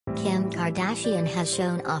Kim Kardashian has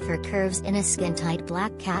shown off her curves in a skin-tight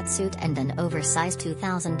black catsuit and an oversized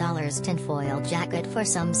 $2,000 tinfoil jacket for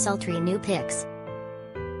some sultry new pics.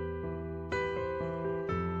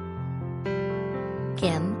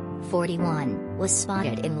 Kim, 41, was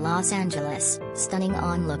spotted in Los Angeles, stunning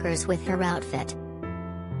onlookers with her outfit.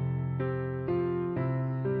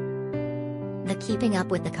 The Keeping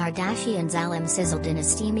Up with the Kardashians alum sizzled in a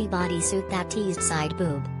steamy bodysuit that teased side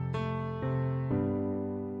boob.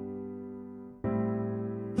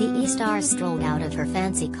 The E-star strolled out of her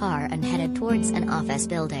fancy car and headed towards an office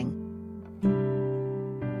building.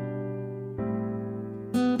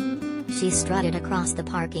 She strutted across the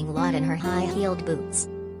parking lot in her high-heeled boots.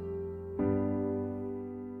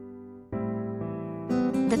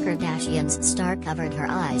 The Kardashians' star covered her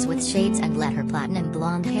eyes with shades and let her platinum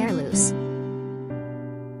blonde hair loose.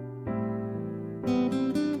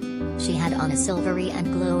 She had on a silvery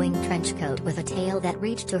and glowing trench coat with a tail that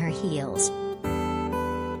reached to her heels.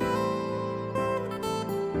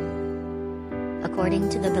 According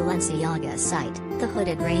to the Balenciaga site, the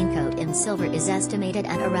hooded raincoat in silver is estimated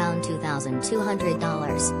at around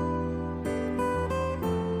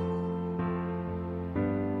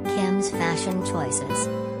 $2,200. Kim's fashion choices.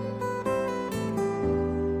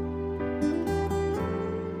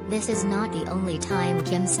 This is not the only time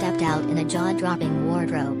Kim stepped out in a jaw-dropping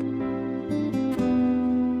wardrobe.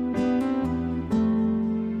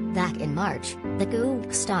 Back in March, the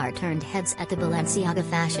Goop star turned heads at the Balenciaga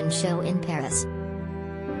fashion show in Paris.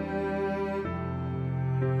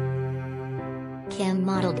 Kim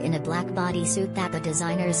modeled in a black bodysuit that the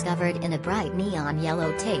designers covered in a bright neon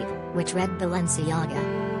yellow tape, which read Balenciaga.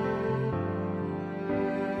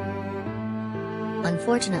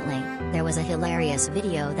 Unfortunately, there was a hilarious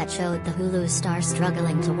video that showed the Hulu star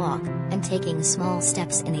struggling to walk, and taking small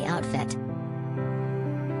steps in the outfit.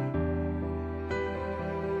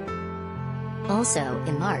 Also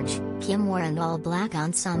in March, Kim wore an all-black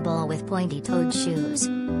ensemble with pointy-toed shoes.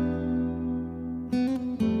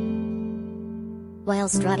 While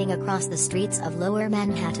strutting across the streets of Lower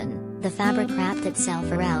Manhattan, the fabric wrapped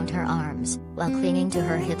itself around her arms, while clinging to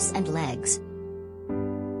her hips and legs.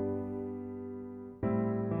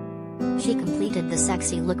 She completed the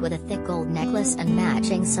sexy look with a thick gold necklace and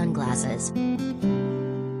matching sunglasses.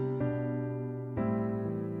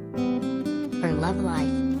 Her love life.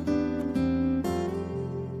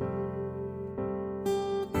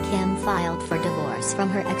 Kim filed for divorce from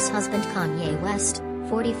her ex-husband Kanye West,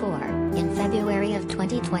 44, in February of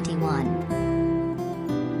 2021.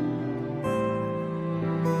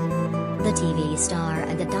 The TV star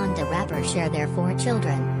and the Donda rapper share their 4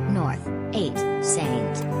 children, North, 8,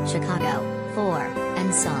 Saint, Chicago, 4,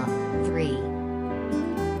 and Psalm, 3.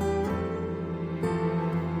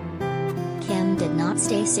 Kim did not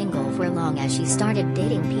stay single for long as she started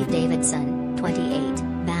dating Pete Davidson, 28,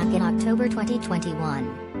 back in October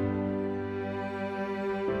 2021.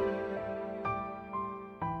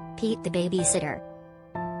 Pete the babysitter.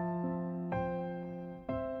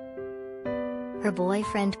 Her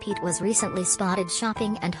boyfriend Pete was recently spotted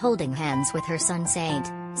shopping and holding hands with her son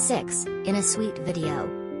Saint, 6, in a sweet video.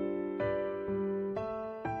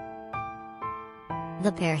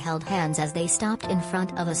 The pair held hands as they stopped in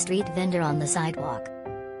front of a street vendor on the sidewalk.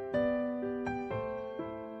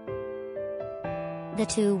 The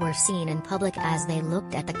two were seen in public as they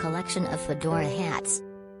looked at the collection of fedora hats.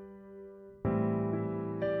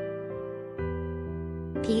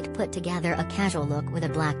 Pete put together a casual look with a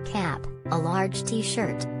black cap, a large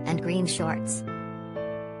t-shirt, and green shorts.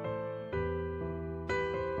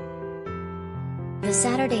 The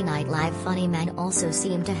Saturday Night Live funny man also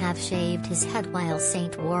seemed to have shaved his head while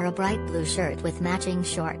Saint wore a bright blue shirt with matching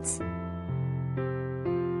shorts.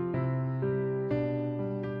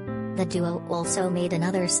 The duo also made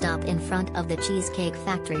another stop in front of the Cheesecake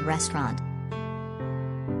Factory restaurant.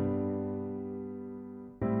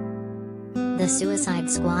 The Suicide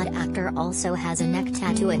Squad actor also has a neck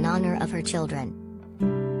tattoo in honor of her children.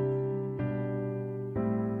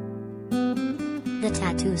 The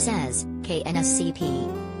tattoo says, KNSCP.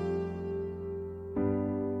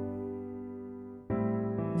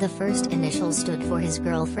 The first initial stood for his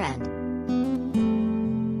girlfriend.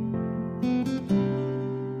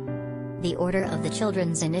 The order of the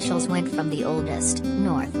children's initials went from the oldest,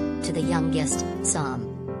 North, to the youngest, Psalm.